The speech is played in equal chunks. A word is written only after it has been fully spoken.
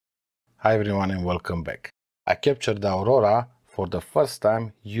Hi everyone and welcome back. I captured the Aurora for the first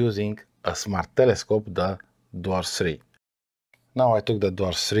time using a smart telescope, the Dwarf 3. Now I took the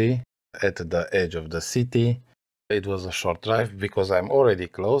Dwarf 3 at the edge of the city. It was a short drive because I'm already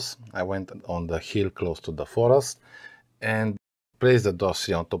close. I went on the hill close to the forest and placed the Dwarf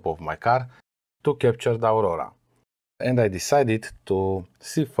 3 on top of my car to capture the Aurora. And I decided to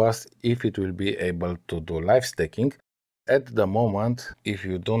see first if it will be able to do live stacking. At the moment, if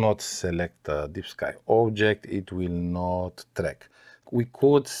you do not select a deep sky object, it will not track. We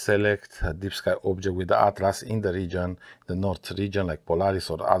could select a deep sky object with the atlas in the region, the north region like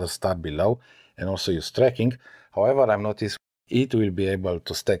Polaris or other star below, and also use tracking. However, I've noticed it will be able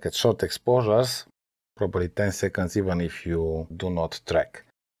to stack at short exposures, probably 10 seconds even if you do not track.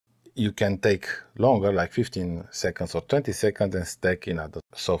 You can take longer, like 15 seconds or 20 seconds, and stack in other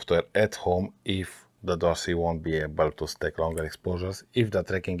software at home if the Dwarf won't be able to stack longer exposures if the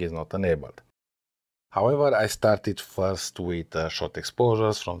tracking is not enabled. However, I started first with short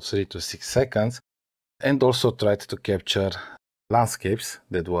exposures from 3 to 6 seconds and also tried to capture landscapes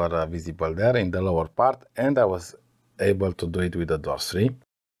that were visible there in the lower part, and I was able to do it with the Dwarf 3.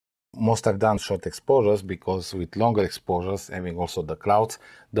 Most I've done short exposures because with longer exposures, having also the clouds,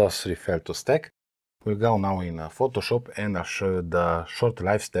 those three fail to stack. We'll go now in Photoshop and I'll show you the short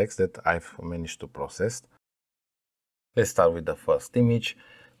live stacks that I've managed to process. Let's start with the first image.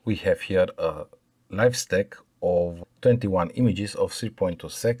 We have here a live stack of 21 images of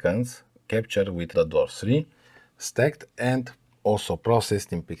 3.2 seconds captured with the Dwarf 3, stacked and also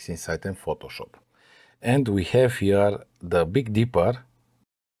processed in PixInsight and Photoshop. And we have here the Big Dipper.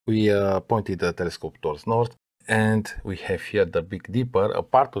 We pointed the telescope towards north, and we have here the Big Dipper, a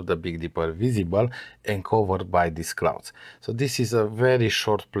part of the Big Dipper visible and covered by these clouds. So this is a very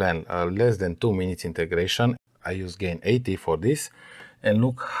short plan, less than 2 minutes integration. I use gain 80 for this, and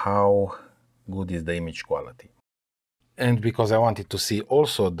look how good is the image quality. And because I wanted to see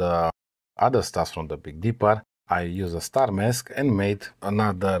also the other stars from the Big Dipper, I used a star mask and made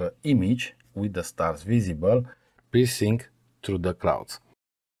another image with the stars visible, piercing through the clouds.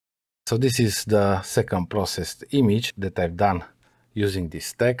 So this is the second processed image that I've done using this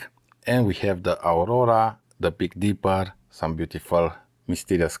stack, and we have the Aurora, the Big Dipper, some beautiful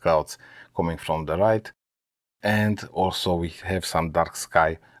mysterious clouds coming from the right, and also we have some dark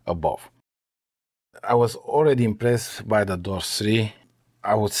sky above. I was already impressed by the Dwarf 3.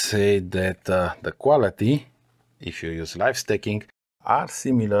 I would say that the quality, if you use live stacking, are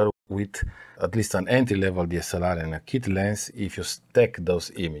similar with at least an entry-level DSLR and a kit lens if you stack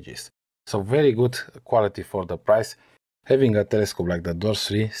those images. So very good quality for the price. Having a telescope like the Dwarf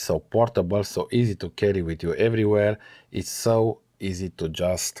 3, so portable, so easy to carry with you everywhere. It's so easy to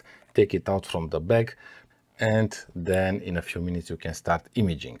just take it out from the bag, and then in a few minutes you can start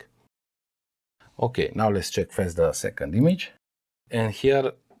imaging. Okay, now let's check first the second image. And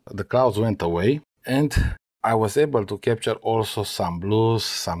here the clouds went away, and I was able to capture also some blues,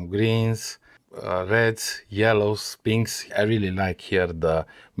 some greens, reds, yellows, pinks. I really like here the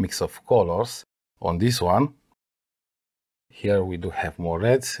mix of colors on this one. Here we do have more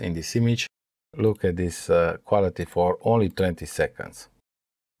reds in this image. Look at this quality for only 20 seconds.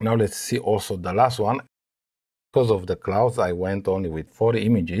 Now let's see also the last one. Because of the clouds, I went only with 4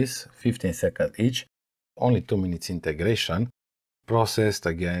 images, 15 seconds each, only 2 minutes integration. Processed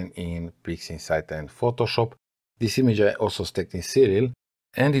again in PixInsight and Photoshop. This image I also stacked in serial,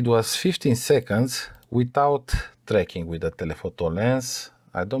 and it was 15 seconds without tracking with the telephoto lens.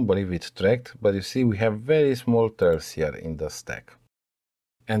 I don't believe it tracked, but you see we have very small trails here in the stack.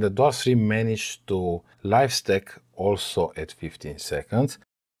 And the Dwarf 3 managed to live stack also at 15 seconds,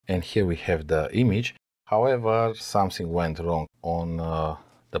 and here we have the image. However, something went wrong on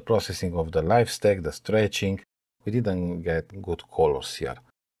the processing of the live stack, the stretching. We didn't get good colors here.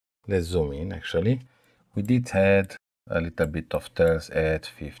 Let's zoom in actually. We did have a little bit of trails at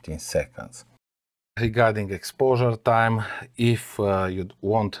 15 seconds. Regarding exposure time, if you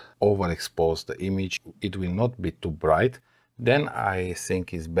won't overexpose the image, it will not be too bright, then I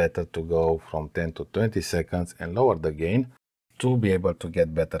think it's better to go from 10 to 20 seconds and lower the gain to be able to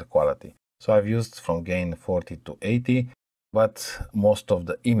get better quality. So I've used from gain 40 to 80. But most of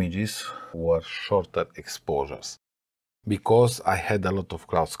the images were shorter exposures because I had a lot of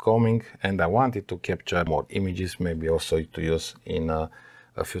clouds coming and I wanted to capture more images, maybe also to use in a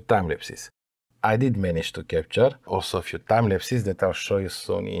few time lapses. I did manage to capture also a few time lapses that I'll show you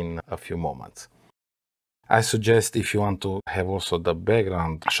soon in a few moments. I suggest if you want to have also the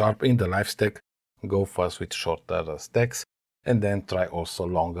background sharp in the live stack, go first with shorter stacks and then try also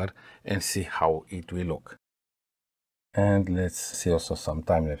longer and see how it will look. And let's see also some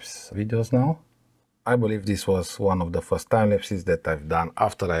time-lapse videos now. I believe this was one of the first time-lapses that I've done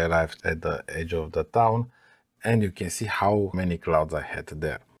after I arrived at the edge of the town, and you can see how many clouds I had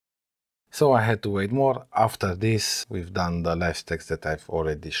there. So I had to wait more. After this, we've done the live text that I've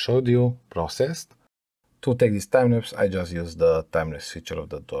already showed you, processed. To take this time-lapse, I just use the time-lapse feature of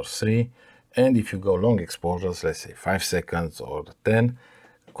the Dwarf 3. And if you go long exposures, let's say 5 seconds or 10,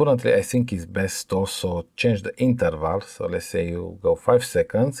 currently I think it's best to also change the interval. So let's say you go 5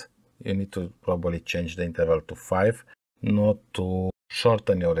 seconds, you need to probably change the interval to 5, not to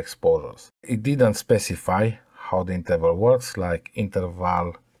shorten your exposures. It didn't specify how the interval works, like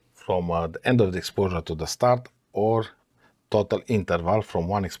interval from the end of the exposure to the start, or total interval from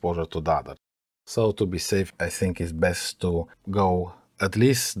one exposure to the other. So to be safe, I think it's best to go at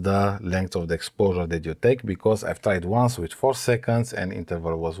least the length of the exposure that you take, because I've tried once with 4 seconds and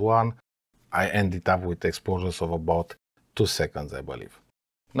interval was 1. I ended up with exposures of about 2 seconds, I believe.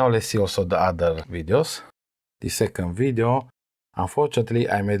 Now let's see also the other videos. The second video, unfortunately,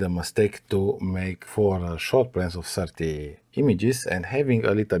 I made a mistake to make 4 short frames of 30 images, and having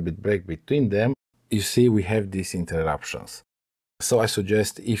a little bit break between them, you see we have these interruptions. So I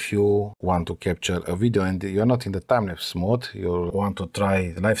suggest, if you want to capture a video and you're not in the time-lapse mode, you want to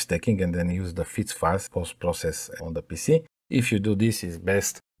try live stacking and then use the feeds files post-process on the PC. If you do this, it's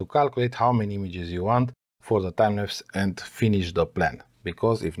best to calculate how many images you want for the time-lapse and finish the plan,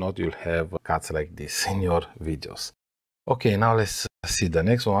 because if not, you'll have cuts like this in your videos. Okay, now let's see the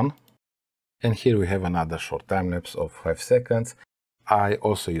next one. And here we have another short time-lapse of 5 seconds. I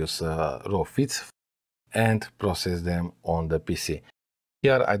also use raw feeds and process them on the PC.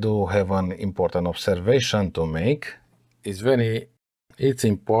 Here I do have an important observation to make. It's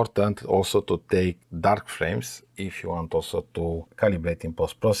important also to take dark frames if you want also to calibrate in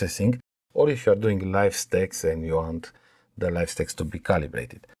post-processing, or if you're doing live stacks and you want the live stacks to be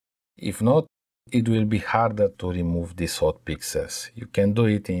calibrated. If not, it will be harder to remove these hot pixels. You can do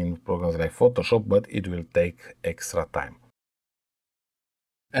it in programs like Photoshop, but it will take extra time.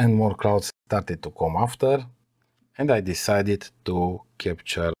 And more clouds started to come after, and I decided to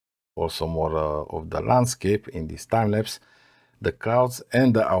capture also more of the landscape in this time-lapse, the clouds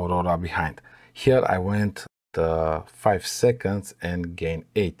and the aurora behind. Here I went 5 seconds and gained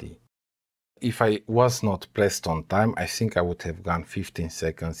 80. If I was not pressed on time, I think I would have gone 15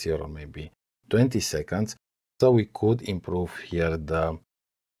 seconds here, or maybe 20 seconds. So we could improve here the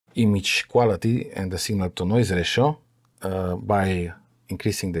image quality and the signal to noise ratio by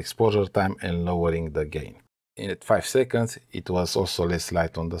increasing the exposure time and lowering the gain. At 5 seconds, it was also less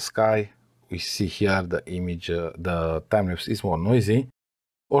light on the sky. We see here the image, the time-lapse is more noisy.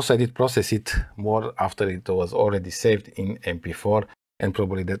 Also, I did process it more after it was already saved in MP4, and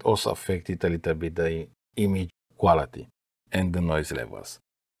probably that also affected a little bit the image quality and the noise levels.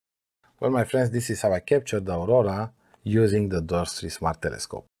 Well, my friends, this is how I captured the aurora using the Dwarf 3 smart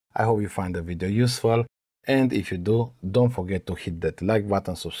telescope. I hope you find the video useful, and if you do, don't forget to hit that like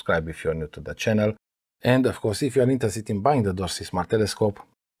button, subscribe if you're new to the channel, and of course, if you're interested in buying the Dwarf 3 smart telescope,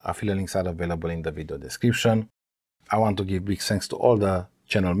 affiliate links are available in the video description. I want to give big thanks to all the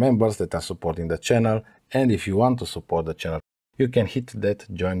channel members that are supporting the channel, and if you want to support the channel, you can hit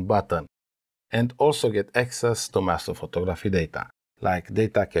that join button and also get access to my astrophotography data, like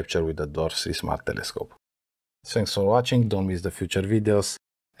data captured with the Dwarf 3 smart telescope. Thanks for watching, don't miss the future videos,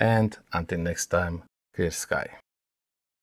 and until next time, clear sky.